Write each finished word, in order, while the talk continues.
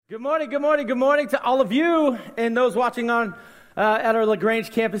Good morning, good morning, good morning to all of you and those watching on at our LaGrange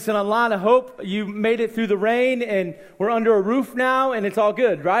campus and online. I hope you made it through the rain and we're under a roof now and it's all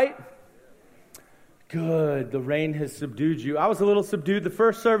good, right? Good. The rain has subdued you. I was a little subdued the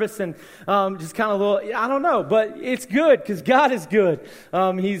first service and just kind of a little, I don't know, but it's good because God is good.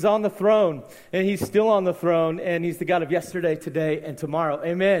 He's on the throne and He's still on the throne and He's the God of yesterday, today, and tomorrow.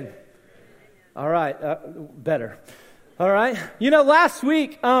 Amen. All right. Better. All right. You know, last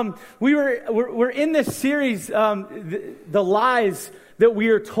week we're in this series, the lies that we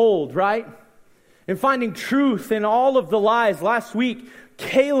are told, right? And finding truth in all of the lies. Last week,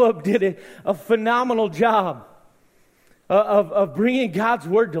 Caleb did a phenomenal job of bringing God's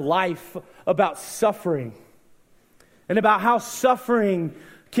word to life about suffering and about how suffering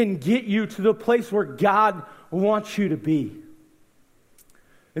can get you to the place where God wants you to be.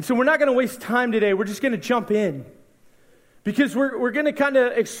 And so we're not going to waste time today. We're just going to jump in. Because we're going to kind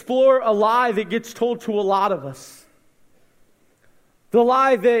of explore a lie that gets told to a lot of us. The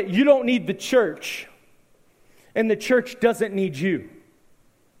lie that you don't need the church, and the church doesn't need you.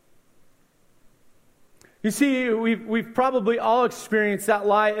 You see, we've probably all experienced that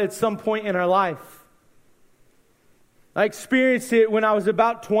lie at some point in our life. I experienced it when I was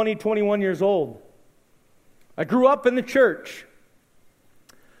about 20, 21 years old. I grew up in the church.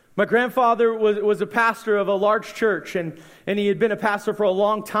 My grandfather was a pastor of a large church, and he had been a pastor for a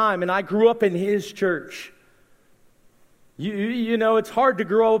long time, and I grew up in his church. You know, it's hard to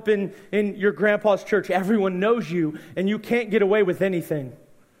grow up in your grandpa's church. Everyone knows you, and you can't get away with anything.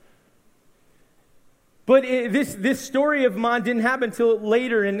 But this story of mine didn't happen until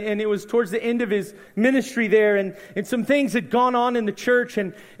later, and it was towards the end of his ministry there, and some things had gone on in the church,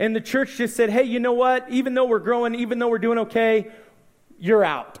 and the church just said, hey, you know what? Even though we're growing, even though we're doing okay, you're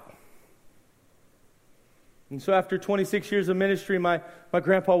out. And so after 26 years of ministry, my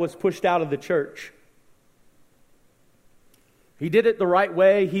grandpa was pushed out of the church. He did it the right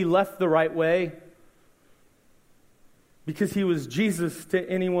way. He left the right way. Because he was Jesus to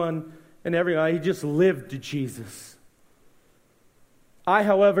anyone and everyone. He just lived Jesus. I,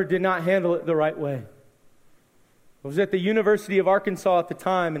 however, did not handle it the right way. I was at the University of Arkansas at the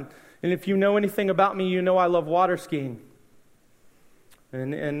time, and if you know anything about me, you know I love water skiing.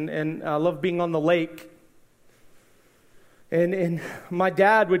 And I love being on the lake. And my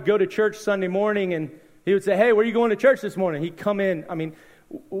dad would go to church Sunday morning, and he would say, hey, where are you going to church this morning? He'd come in. I mean,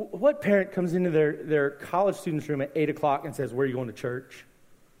 what parent comes into their college student's room at 8 o'clock and says, where are you going to church?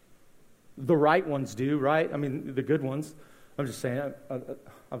 The right ones do, right? I mean, the good ones. I'm just saying, I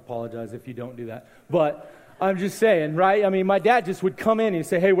apologize if you don't do that. But I'm just saying, right? I mean, my dad just would come in and he'd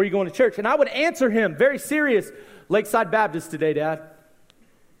say, hey, where are you going to church? And I would answer him, very serious, Lakeside Baptist today, Dad.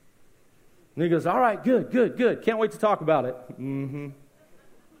 And he goes, all right, good. Can't wait to talk about it. Mm-hmm.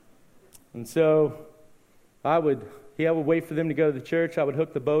 And so I would wait for them to go to the church. I would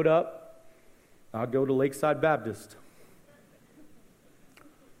hook the boat up. I'd go to Lakeside Baptist.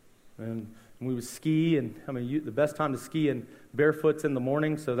 And we would ski, and I mean, the best time to ski in barefoot's in the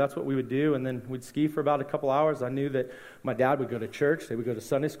morning, so that's what we would do. And then we'd ski for about a couple hours. I knew that my dad would go to church, they would go to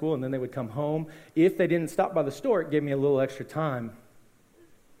Sunday school, and then they would come home. If they didn't stop by the store, it gave me a little extra time.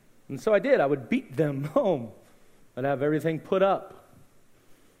 And so I did. I would beat them home. I'd have everything put up.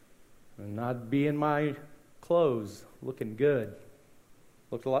 And I'd be in my clothes, looking good.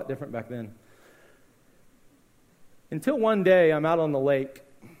 Looked a lot different back then. Until one day, I'm out on the lake.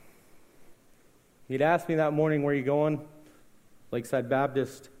 He'd asked me that morning, where are you going? Lakeside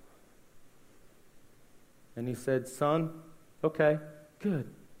Baptist. And he said, son, okay, good.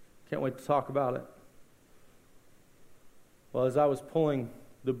 Can't wait to talk about it. Well, as I was pulling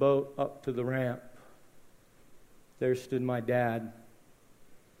the boat up to the ramp, there stood my dad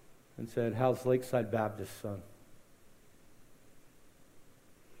and said, how's Lakeside Baptist, son?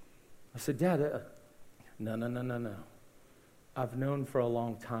 I said, Dad, no. I've known for a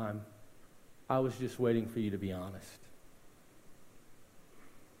long time. I was just waiting for you to be honest.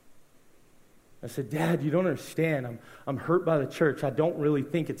 I said, Dad, you don't understand. I'm hurt by the church. I don't really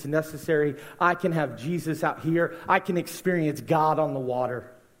think it's necessary. I can have Jesus out here. I can experience God on the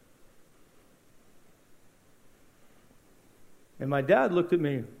water. And my dad looked at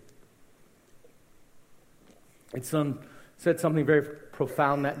me and said something very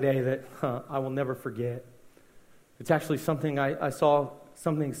profound that day that I will never forget. It's actually something I saw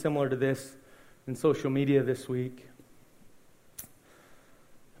something similar to this in social media this week.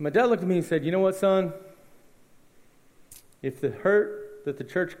 And my dad looked at me and said, you know what, son? If the hurt that the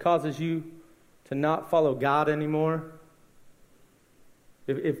church causes you to not follow God anymore,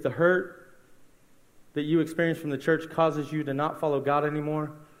 if the hurt that you experience from the church causes you to not follow God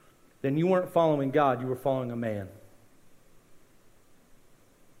anymore, then you weren't following God, you were following a man.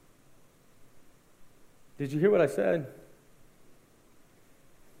 Did you hear what I said?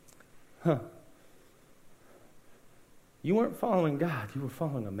 You weren't following God, you were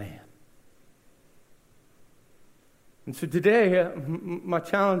following a man. And so today, my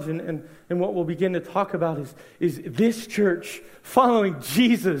challenge and what we'll begin to talk about is this church following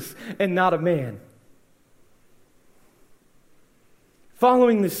Jesus and not a man.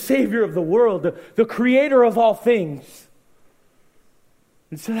 Following the Savior of the world, the Creator of all things.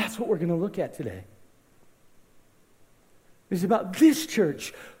 And so that's what we're going to look at today. It's about this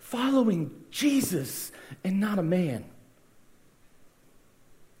church following Jesus and not a man.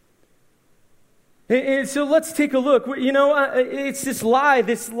 And so let's take a look. It's this lie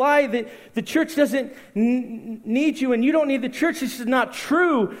that the church doesn't need you and you don't need the church. This is not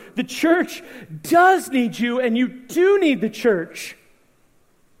true. The church does need you and you do need the church.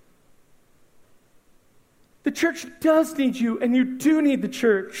 The church does need you and you do need the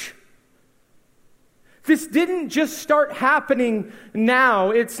church. This didn't just start happening now.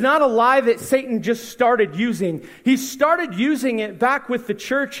 It's not a lie that Satan just started using. He started using it back with the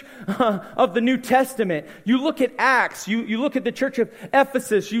church of the New Testament. You look at Acts, you look at the church of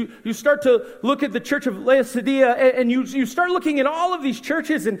Ephesus, you start to look at the church of Laodicea, and you start looking at all of these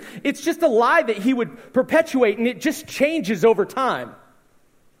churches, and it's just a lie that he would perpetuate, and it just changes over time.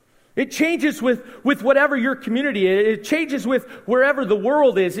 It changes with whatever your community is. It changes with wherever the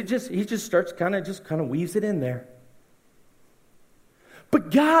world is. He just starts kind of weaves it in there.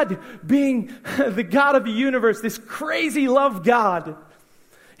 But God, being the God of the universe, this crazy love God,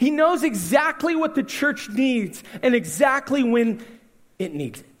 He knows exactly what the church needs and exactly when it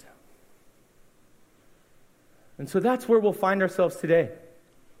needs it. And so that's where we'll find ourselves today.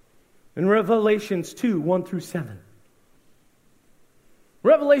 In Revelations 2, 1 through 7.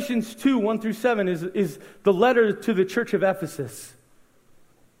 Revelations 2, 1 through 7 is the letter to the church of Ephesus.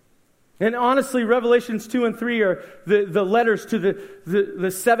 And honestly, Revelations 2 and 3 are the letters to the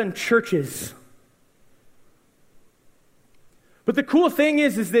seven churches. But the cool thing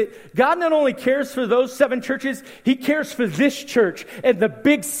is that God not only cares for those seven churches, He cares for this church and the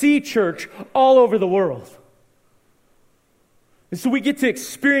Big C church all over the world. And so we get to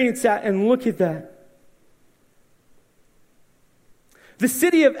experience that and look at that. The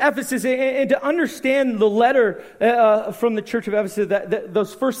city of Ephesus, and to understand the letter from the church of Ephesus,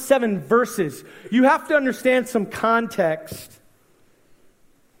 those first 7 verses, you have to understand some context.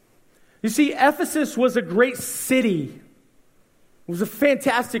 You see, Ephesus was a great city. It was a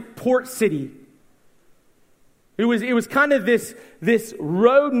fantastic port city. It was kind of this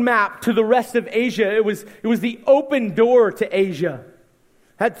roadmap to the rest of Asia. It was the open door to Asia.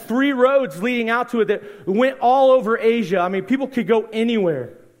 Had 3 roads leading out to it that went all over Asia. I mean, people could go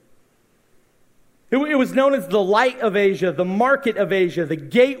anywhere. It was known as the light of Asia, the market of Asia, the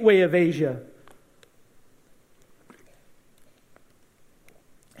gateway of Asia.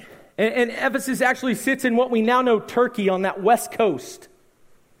 And Ephesus actually sits in what we now know Turkey on that west coast.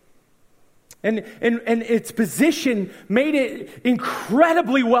 And its position made it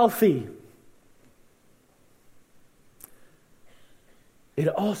incredibly wealthy. It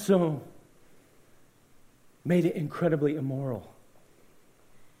also made it incredibly immoral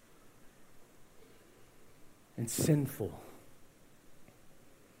and sinful.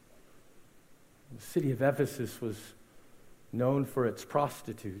 The city of Ephesus was known for its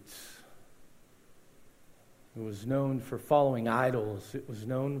prostitutes. It was known for following idols. It was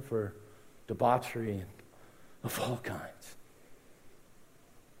known for debauchery of all kinds.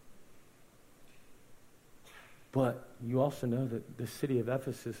 But you also know that the city of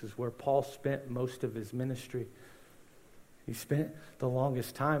Ephesus is where Paul spent most of his ministry. He spent the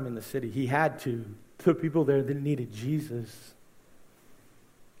longest time in the city. He had to. The people there that needed Jesus.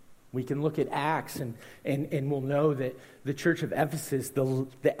 We can look at Acts and we'll know that the church of Ephesus,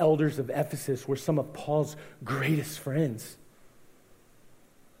 the elders of Ephesus, were some of Paul's greatest friends.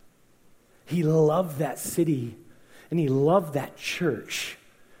 He loved that city and he loved that church.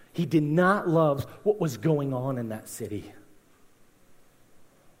 He did not love what was going on in that city.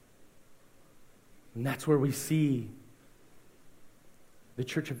 And that's where we see the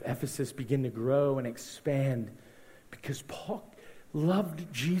church of Ephesus begin to grow and expand because Paul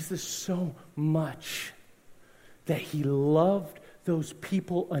loved Jesus so much that he loved those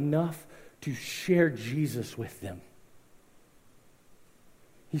people enough to share Jesus with them.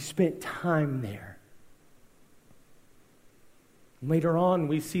 He spent time there. Later on,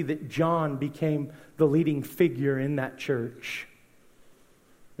 we see that John became the leading figure in that church.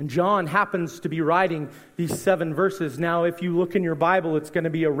 And John happens to be writing these 7 verses. Now, if you look in your Bible, it's going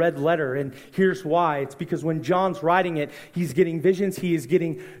to be a red letter. And here's why. It's because when John's writing it, he's getting visions.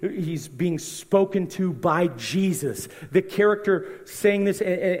 He's being spoken to by Jesus. The character saying this,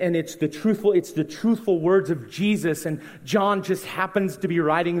 and it's the truthful words of Jesus. And John just happens to be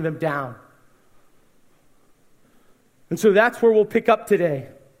writing them down. And so that's where we'll pick up today.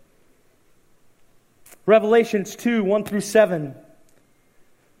 Revelations 2, 1 through 7.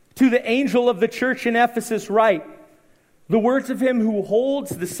 To the angel of the church in Ephesus write, the words of him who holds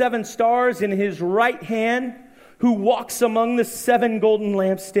the 7 stars in his right hand, who walks among the 7 golden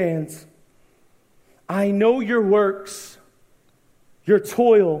lampstands. I know your works, your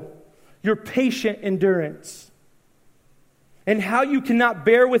toil, your patient endurance, and how you cannot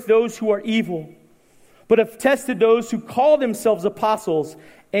bear with those who are evil, but have tested those who call themselves apostles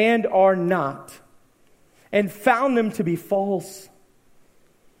and are not, and found them to be false.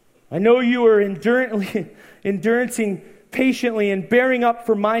 I know you are enduring patiently and bearing up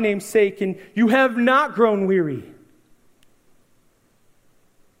for my name's sake, and you have not grown weary.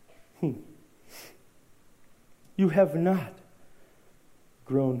 You have not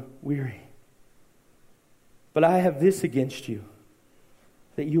grown weary. But I have this against you,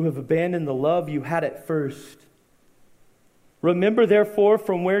 that you have abandoned the love you had at first. Remember, therefore,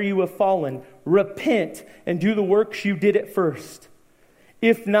 from where you have fallen, repent and do the works you did at first.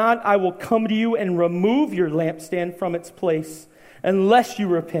 If not, I will come to you and remove your lampstand from its place, unless you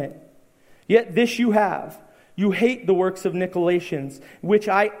repent. Yet this you have. You hate the works of Nicolaitans, which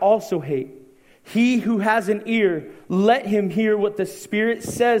I also hate. He who has an ear, let him hear what the Spirit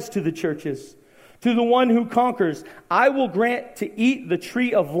says to the churches. To the one who conquers, I will grant to eat the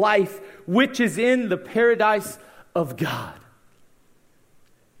tree of life, which is in the paradise of God.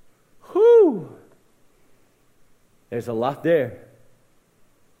 Whew! There's a lot there.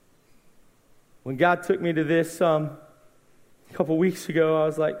 When God took me to this a couple weeks ago, I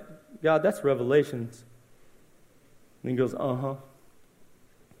was like, God, that's Revelations. And he goes, uh-huh.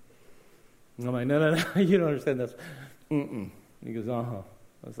 And I'm like, no, you don't understand this. And he goes, uh-huh.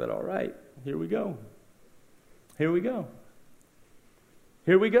 I said, all right, here we go. Here we go.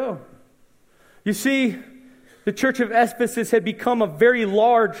 Here we go. You see, the church of Ephesus had become a very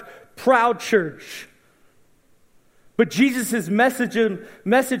large, proud church. But Jesus' message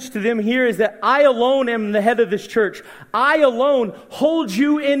to them here is that I alone am the head of this church. I alone hold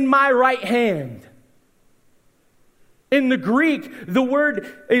you in my right hand. In the Greek, the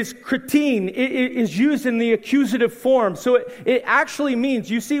word is kratine. It is used in the accusative form. So it actually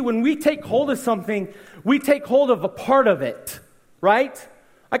means, you see, when we take hold of something, we take hold of a part of it, right?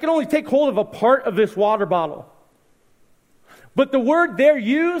 I can only take hold of a part of this water bottle. But the word there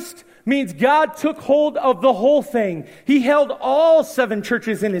used means God took hold of the whole thing. He held all 7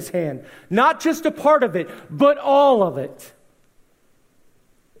 churches in his hand. Not just a part of it, but all of it.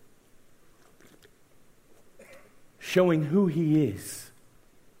 Showing who he is.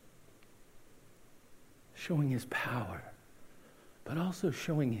 Showing his power. But also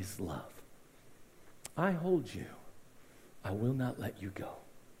showing his love. I hold you. I will not let you go.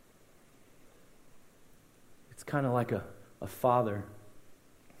 It's kind of like a father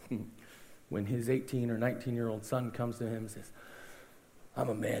when his 18 or 19-year-old son comes to him and says, I'm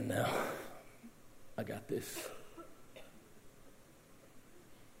a man now. I got this.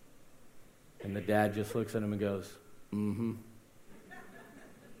 And the dad just looks at him and goes, mm-hmm.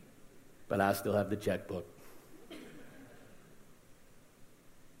 But I still have the checkbook.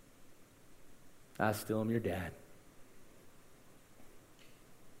 I still am your dad.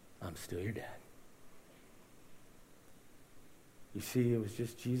 I'm still your dad. You see, it was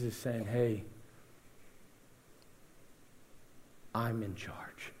just Jesus saying, hey, I'm in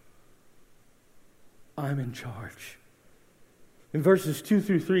charge. I'm in charge. In verses 2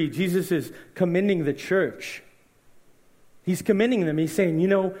 through 3, Jesus is commending the church. He's commending them. He's saying, you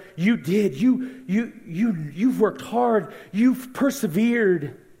know, you did. You've worked hard. You've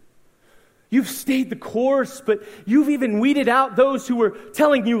persevered. You've stayed the course, but you've even weeded out those who were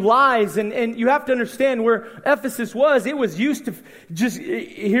telling you lies. And you have to understand where Ephesus was. It was used to just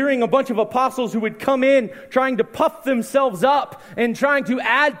hearing a bunch of apostles who would come in trying to puff themselves up and trying to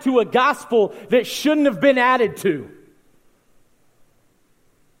add to a gospel that shouldn't have been added to.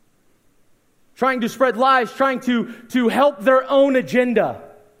 Trying to spread lies, trying to help their own agenda.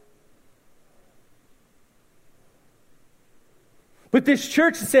 But this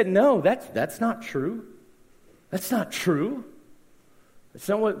church said, no, that's not true. That's not true. That's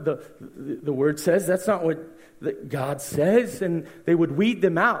not what the word says. That's not what God says. And they would weed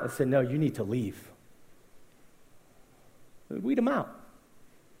them out and say, no, you need to leave. Weed them out.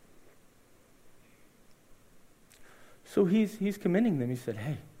 So he's commending them. He said,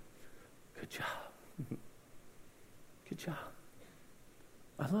 hey, good job. Good job.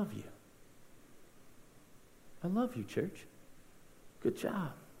 I love you. I love you, church. Good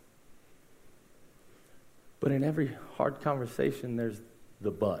job. But in every hard conversation, there's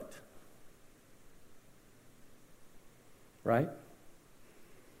the but. Right?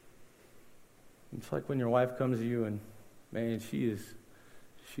 It's like when your wife comes to you and, man, she is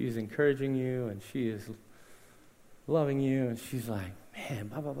encouraging you and she is loving you and she's like, man,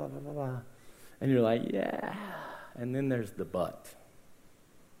 blah, blah, blah, blah, blah, blah. And you're like, yeah. And then there's the but.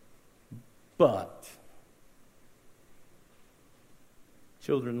 But.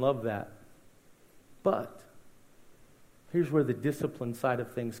 Children love that. But. Here's where the discipline side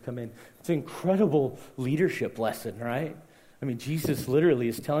of things come in. It's an incredible leadership lesson, right? I mean, Jesus literally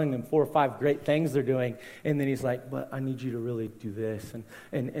is telling them 4 or 5 great things they're doing, and then he's like, but I need you to really do this,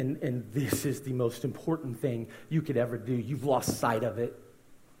 and this is the most important thing you could ever do. You've lost sight of it.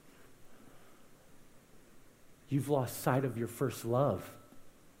 You've lost sight of your first love.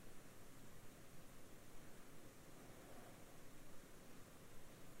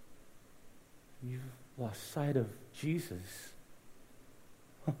 You've lost sight of Jesus.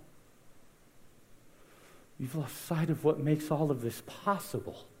 You've lost sight of what makes all of this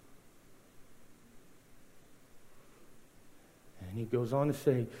possible. And he goes on to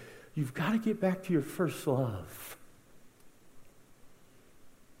say, you've got to get back to your first love.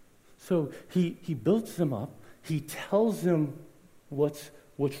 So he builds them up. He tells them what's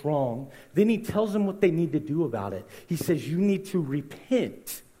wrong. Then he tells them what they need to do about it. He says, you need to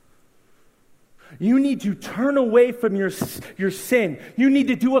repent. You need to turn away from your sin. You need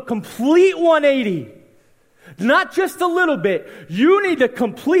to do a complete 180. Not just a little bit. You need to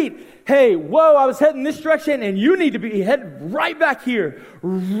complete, hey, whoa, I was heading this direction, and you need to be headed right back here,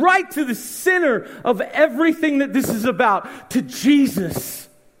 right to the center of everything that this is about, to Jesus,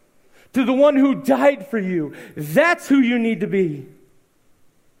 to the one who died for you. That's who you need to be.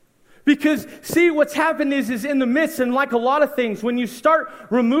 Because, see, what's happened is in the midst, and like a lot of things, when you start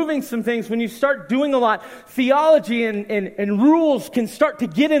removing some things, when you start doing a lot, theology and rules can start to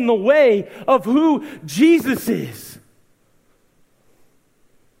get in the way of who Jesus is.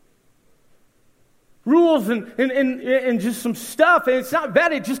 Rules and just some stuff, and it's not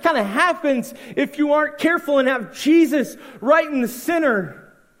bad, it just kind of happens if you aren't careful and have Jesus right in the center.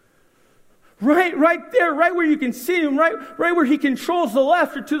 Right there, right where you can see him, right where he controls the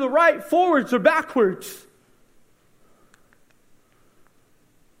left or to the right, forwards or backwards.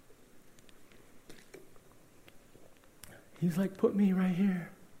 He's like, put me right here.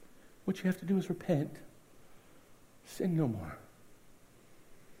 What you have to do is repent. Sin no more.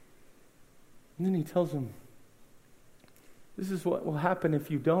 And then he tells them, this is what will happen if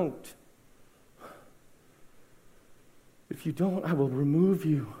you don't. If you don't, I will remove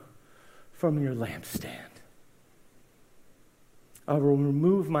you from your lampstand. I will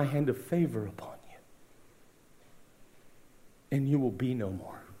remove my hand of favor upon you, and you will be no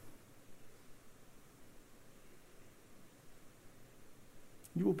more.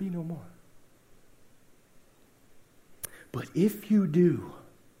 You will be no more. But if you do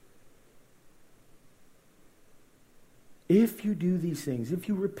these things, if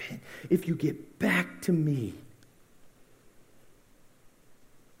you repent, if you get back to me,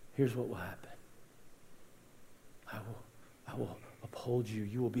 here's what will happen. I will uphold you.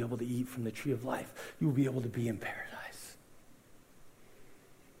 You will be able to eat from the tree of life. You will be able to be in paradise.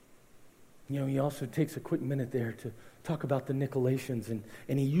 You know, he also takes a quick minute there to talk about the Nicolaitans, and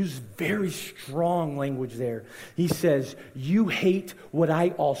he used very strong language there. He says, you hate what I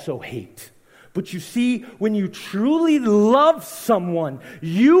also hate. But you see, when you truly love someone,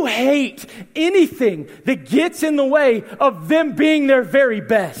 you hate anything that gets in the way of them being their very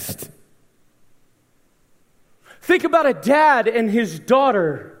best. Think about a dad and his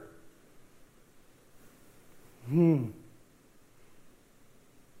daughter.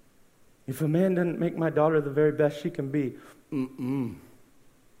 If a man doesn't make my daughter the very best she can be, you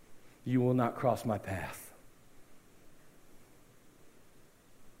will not cross my path.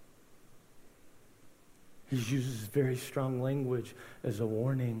 He uses very strong language as a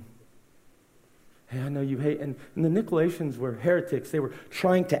warning. Hey, I know you hate. And the Nicolaitans were heretics. They were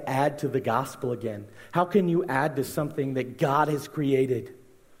trying to add to the gospel again. How can you add to something that God has created?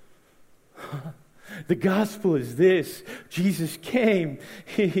 The gospel is this. Jesus came.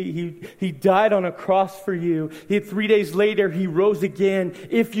 He died on a cross for you. 3 days later, he rose again.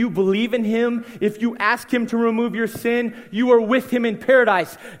 If you believe in him, if you ask him to remove your sin, you are with him in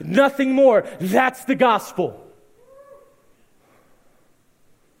paradise. Nothing more. That's the gospel.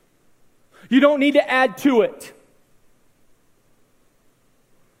 You don't need to add to it.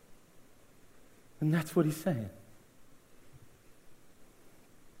 And that's what he's saying.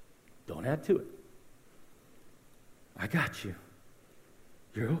 Don't add to it. I got you.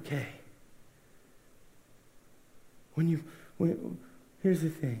 You're okay. Here's the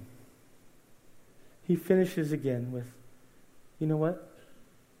thing. He finishes again with, you know what?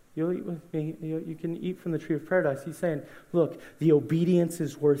 You'll eat with me. You can eat from the tree of paradise. He's saying, look, the obedience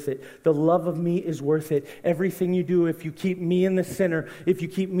is worth it. The love of me is worth it. Everything you do, if you keep me in the center, if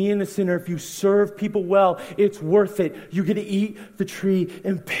you serve people well, it's worth it. You get to eat the tree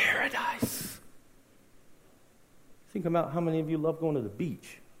in paradise. Think about how many of you love going to the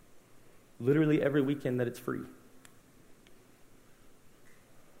beach. Literally every weekend that it's free.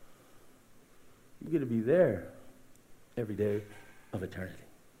 You get to be there every day of eternity.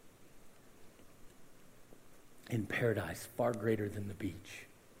 In paradise, far greater than the beach.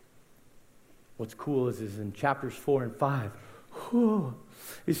 What's cool is in chapters 4 and 5,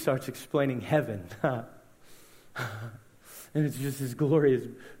 he starts explaining heaven. And it's just this glorious,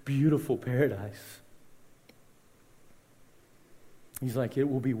 beautiful paradise. He's like, it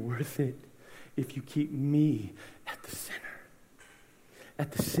will be worth it if you keep me at the center.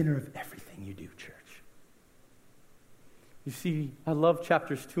 At the center of everything you do, church. You see, I love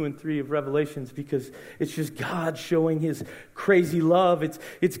chapters 2 and 3 of Revelations because it's just God showing his crazy love.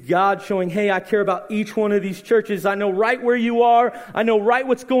 It's God showing, hey, I care about each one of these churches. I know right where you are. I know right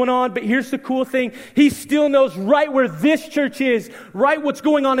what's going on. But here's the cool thing. He still knows right where this church is, right what's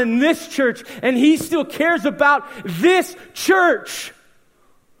going on in this church. And he still cares about this church.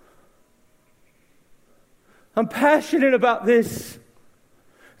 I'm passionate about this.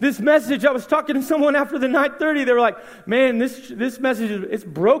 This message, I was talking to someone after the 9:30. They were like, man, this message, it's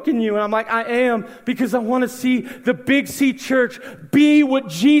broken you. And I'm like, I am, because I want to see the Big C Church be what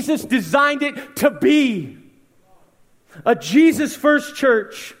Jesus designed it to be. A Jesus first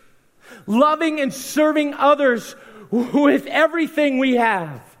church. Loving and serving others with everything we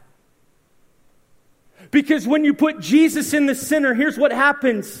have. Because when you put Jesus in the center, here's what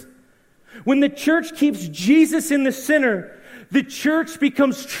happens. When the church keeps Jesus in the center, the church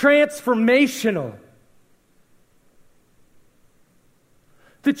becomes transformational.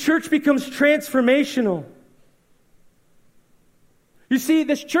 The church becomes transformational. You see,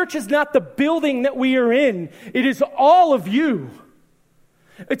 this church is not the building that we are in. It is all of you.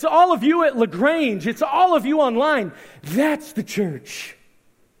 It's all of you at LaGrange. It's all of you online. That's the church.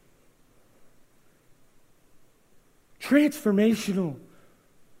 Transformational.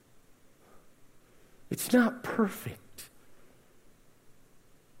 It's not perfect.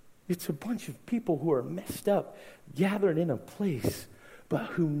 It's a bunch of people who are messed up, gathered in a place, but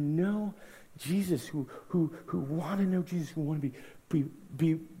who know Jesus, who want to know Jesus, who want to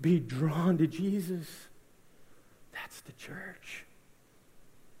be drawn to Jesus. That's the church.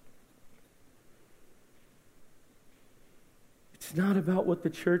 It's not about what the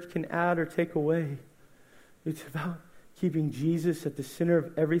church can add or take away. It's about keeping Jesus at the center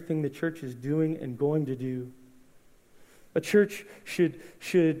of everything the church is doing and going to do. A church should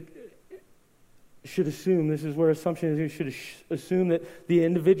assume, this is where assumption is, should assume that the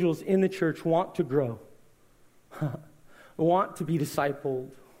individuals in the church want to grow, want to be discipled,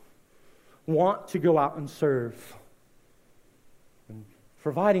 want to go out and serve. And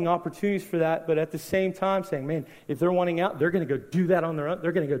providing opportunities for that, but at the same time saying, man, if they're wanting out, they're going to go do that on their own.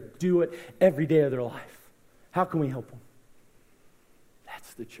 They're going to go do it every day of their life. How can we help them?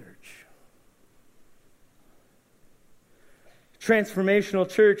 That's the church. Transformational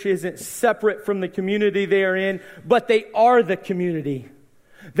church isn't separate from the community they are in, but they are the community.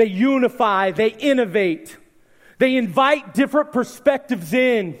 They unify, they innovate, they invite different perspectives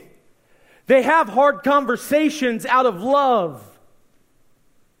in. They have hard conversations out of love.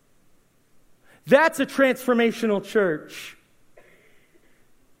 That's a transformational church.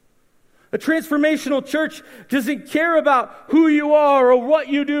 A transformational church doesn't care about who you are or what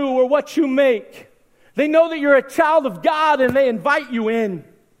you do or what you make. They know that you're a child of God and they invite you in.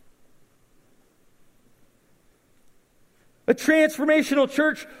 A transformational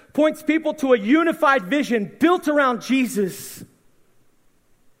church points people to a unified vision built around Jesus.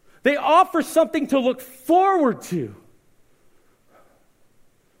 They offer something to look forward to.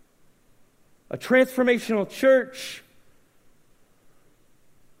 A transformational church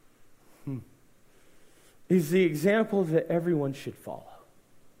is the example that everyone should follow.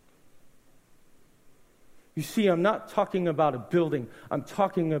 You see, I'm not talking about a building. I'm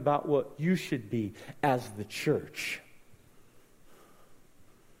talking about what you should be as the church.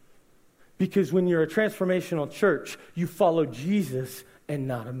 Because when you're a transformational church, you follow Jesus and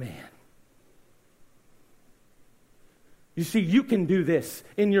not a man. You see, you can do this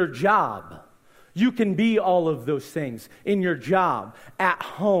in your job. You can be all of those things in your job, at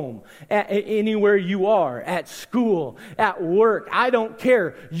home, anywhere you are, at school, at work. I don't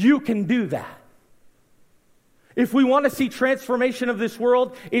care. You can do that. If we want to see transformation of this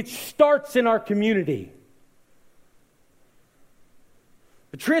world, it starts in our community.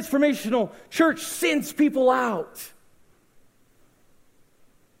 The transformational church sends people out.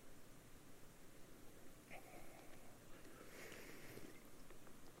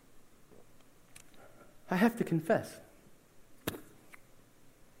 I have to confess.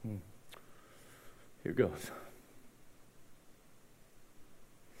 Here goes.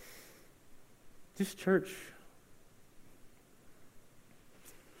 This church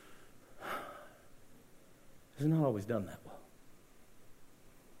has not always done that well.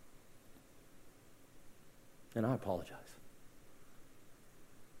 And I apologize.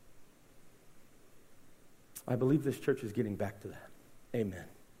 I believe this church is getting back to that. Amen.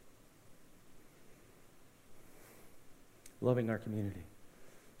 Loving our community,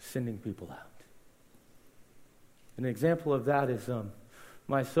 sending people out. An example of that is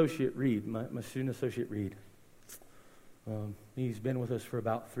my associate Reed, my student associate Reed. He's been with us for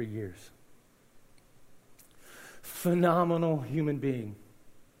about 3 years. Phenomenal human being.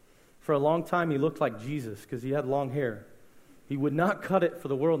 For a long time, he looked like Jesus because he had long hair. He would not cut it for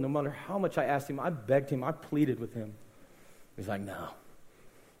the world, no matter how much I asked him. I begged him. I pleaded with him. He's like, no,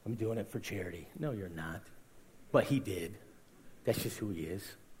 I'm doing it for charity. No, you're not. But he did. That's just who he is.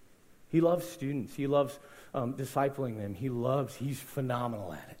 He loves students. He loves discipling them. He's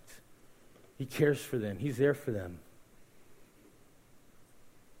phenomenal at it. He cares for them. He's there for them.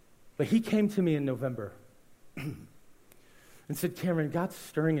 But he came to me in November and said, Cameron, God's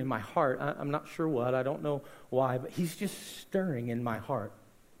stirring in my heart. I'm not sure what. I don't know why, but he's just stirring in my heart.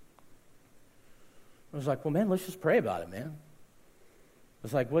 I was like, well, man, let's just pray about it, man. I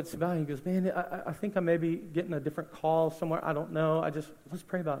was like, what's it about? He goes, man, I think I may be getting a different call somewhere. I don't know. Let's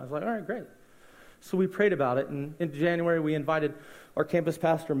pray about it. I was like, all right, great. So we prayed about it, and in January we invited our campus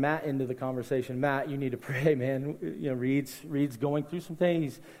pastor, Matt, into the conversation. Matt, you need to pray, man. You know, Reed's going through some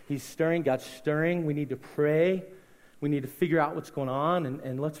things. He's stirring. God's stirring. We need to pray. We need to figure out what's going on,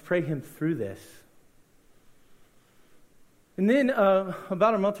 and let's pray him through this. And then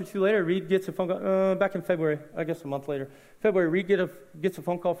about a month or two later, Reed gets a phone call, back in February, I guess a month later. February, Reed gets a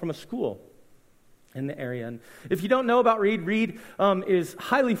phone call from a school in the area. And if you don't know about Reed, Reed is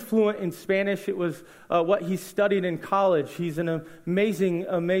highly fluent in Spanish. It was what he studied in college. He's an amazing,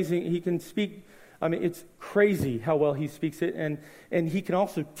 he can speak, it's crazy how well he speaks it, and he can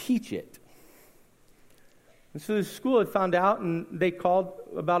also teach it. And so the school had found out, and they called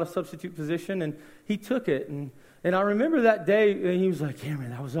about a substitute position, and he took it. And I remember that day, and he was like,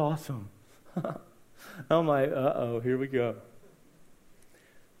 Cameron, that was awesome. I'm like, uh-oh, here we go.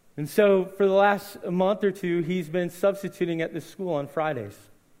 And so for the last month or two, he's been substituting at this school on Fridays.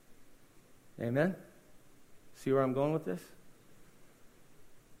 Amen? See where I'm going with this?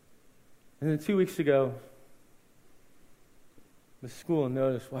 And then 2 weeks ago, the school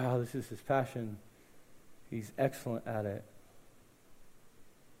noticed, wow, this is his passion. He's excellent at it.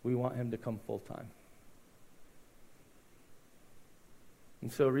 We want him to come full time.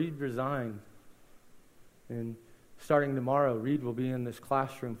 And so Reed resigned. And starting tomorrow, Reed will be in this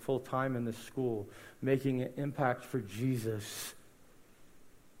classroom full time in this school, making an impact for Jesus.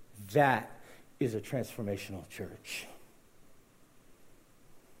 That is a transformational church.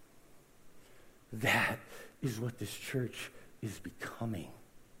 That is what this church is becoming.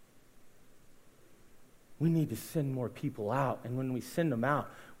 We need to send more people out. And when we send them out,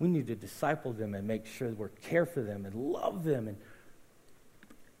 we need to disciple them and make sure that we care for them and love them and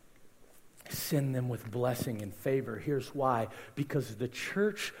send them with blessing and favor. Here's why. Because the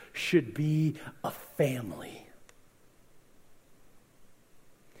church should be a family.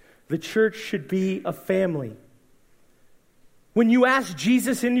 The church should be a family. When you ask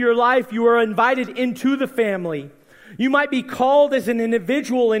Jesus into your life, you are invited into the family. You might be called as an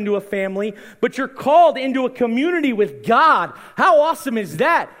individual into a family, but you're called into a community with God. How awesome is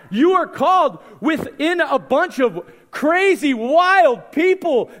that? You are called within a bunch of crazy, wild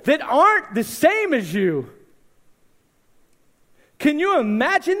people that aren't the same as you. Can you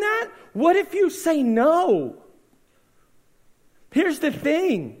imagine that? What if you say no? Here's the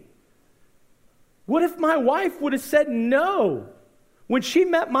thing. What if my wife would have said no when she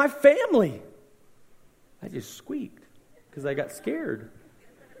met my family? I just squeaked because I got scared.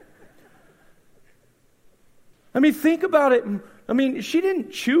 Think about it. She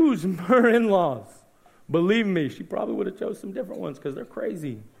didn't choose her in-laws. Believe me, she probably would have chose some different ones because they're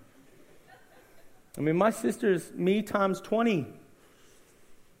crazy. My sister's me times 20.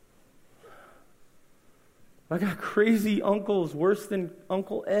 I got crazy uncles, worse than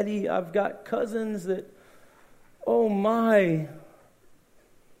Uncle Eddie. I've got cousins that, oh my.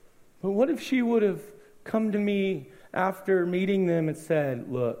 But what if she would have come to me after meeting them and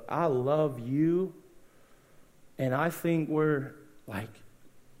said, look, I love you, and I think we're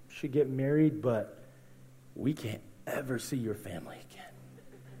should get married, but we can't ever see your family again.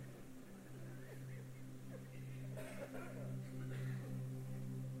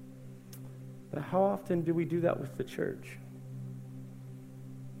 But how often do we do that with the church?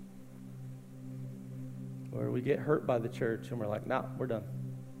 Or we get hurt by the church and we're like, nah, we're done.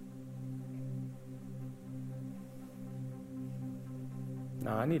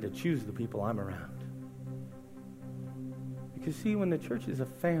 No, I need to choose the people I'm around. Because see, when the church is a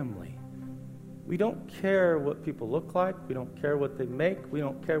family, we don't care what people look like. We don't care what they make. We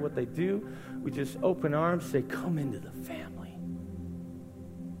don't care what they do. We just open arms, say, come into the family.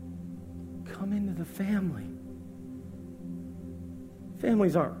 Come into the family.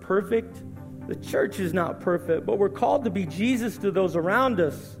 Families aren't perfect. The church is not perfect, but we're called to be Jesus to those around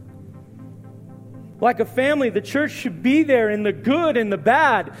us. Like a family, the church should be there in the good and the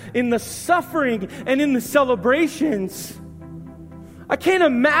bad, in the suffering and in the celebrations. I can't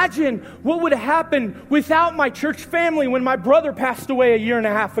imagine what would have happened without my church family when my brother passed away a year and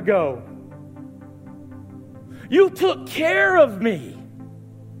a half ago. You took care of me.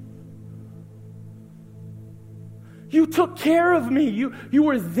 You took care of me. You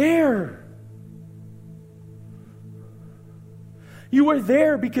were there. You were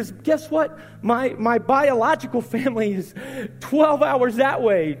there because guess what? My biological family is 12 hours that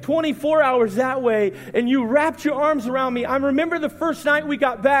way, 24 hours that way, and you wrapped your arms around me. I remember the first night we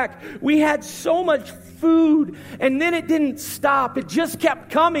got back, we had so much food, and then it didn't stop. It just kept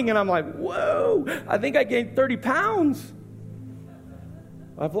coming, and I'm like, whoa, I think I gained 30 pounds.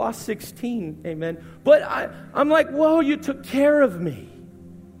 I've lost 16, amen. But I'm like, whoa, you took care of me.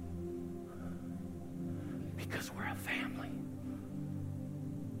 Because we're a family.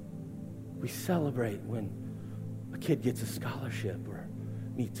 We celebrate when a kid gets a scholarship or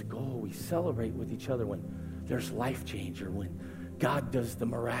meets a goal. We celebrate with each other when there's life change or when God does the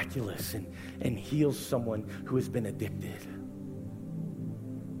miraculous and heals someone who has been addicted.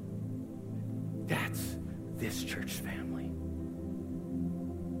 That's this church family.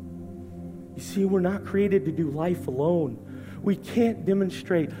 You see, we're not created to do life alone. We can't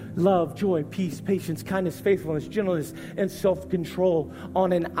demonstrate love, joy, peace, patience, kindness, faithfulness, gentleness, and self-control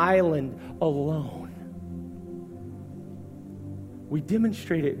on an island alone. We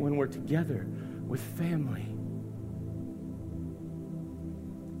demonstrate it when we're together with family.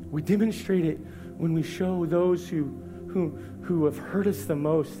 We demonstrate it when we show those who have hurt us the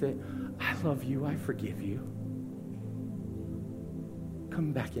most that I love you, I forgive you.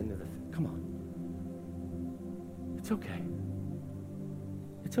 Come back into the... Come on. It's okay.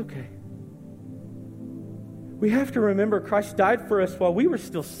 It's okay. We have to remember Christ died for us while we were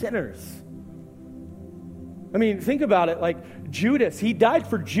still sinners. I mean, think about it, like Judas. He died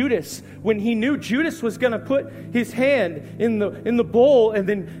for Judas when he knew Judas was going to put his hand in the bowl and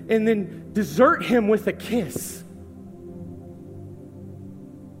then desert him with a kiss.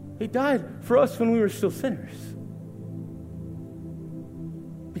 He died for us when we were still sinners.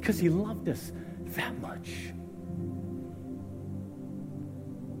 Because he loved us that much.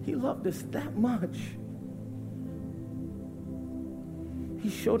 He loved us that much. He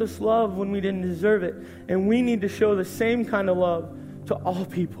showed us love when we didn't deserve it. And we need to show the same kind of love to all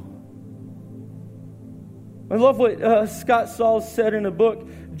people. I love what Scott Sauls said in a book,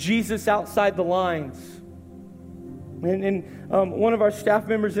 Jesus Outside the Lines. And one of our staff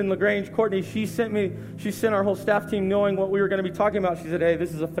members in LaGrange, Courtney, she sent our whole staff team knowing what we were going to be talking about. She said, hey,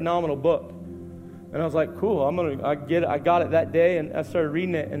 this is a phenomenal book. And I was like, cool, I get it. I got it that day, and I started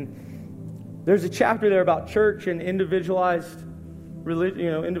reading it. And there's a chapter there about church and individualized religion,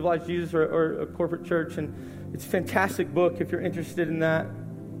 individualized Jesus or a corporate church. And it's a fantastic book if you're interested in that.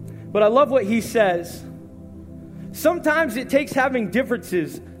 But I love what he says. Sometimes it takes having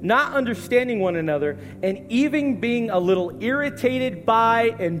differences, not understanding one another, and even being a little irritated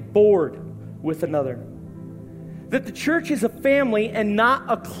by and bored with another. That the church is a family and not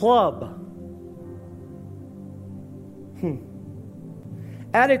a club.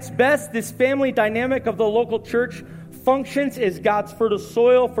 At its best, this family dynamic of the local church functions as God's fertile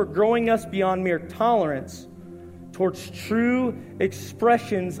soil for growing us beyond mere tolerance towards true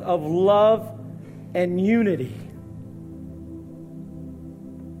expressions of love and unity.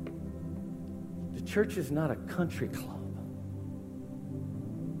 The church is not a country club.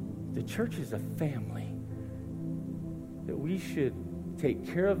 The church is a family. That we should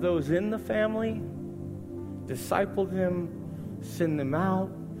take care of those in the family disciple them, send them out,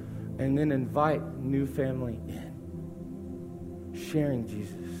 and then invite new family in. Sharing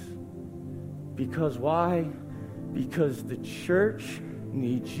Jesus. Because why? Because the church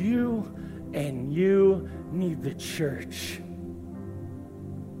needs you, and you need the church.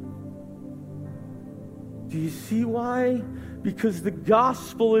 Do you see why? Because the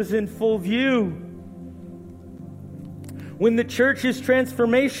gospel is in full view. When the church is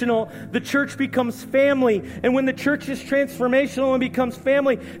transformational, the church becomes family. And when the church is transformational and becomes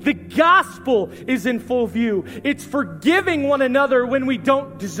family, the gospel is in full view. It's forgiving one another when we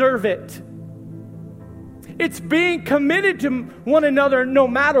don't deserve it. It's being committed to one another no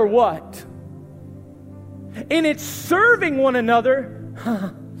matter what. And it's serving one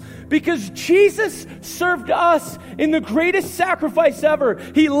another because Jesus served us in the greatest sacrifice ever.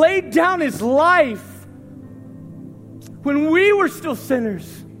 He laid down his life when we were still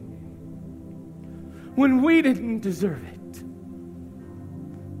sinners, when we didn't deserve it.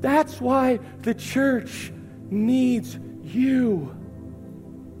 That's why the church needs you.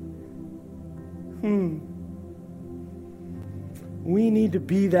 We need to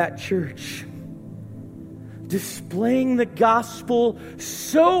be that church, displaying the gospel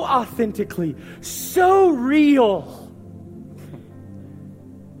so authentically, so real,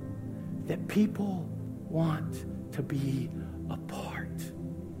 that people want to be a part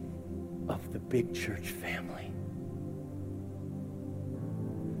of the big church family.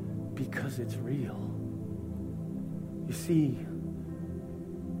 Because it's real. You see,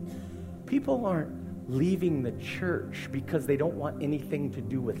 people aren't leaving the church because they don't want anything to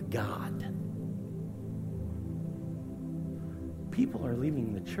do with God. People are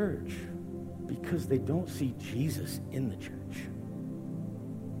leaving the church because they don't see Jesus in the church.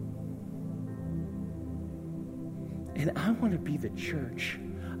 And I want to be the church.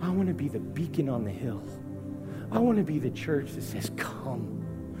 I want to be the beacon on the hill. I want to be the church that says, come.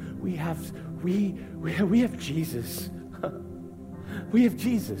 We have Jesus. We have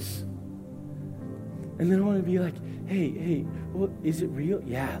Jesus. And then I want to be like, hey, well, is it real?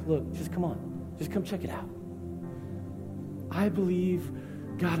 Yeah, look, just come on. Just come check it out. I believe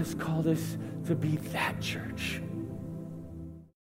God has called us to be that church.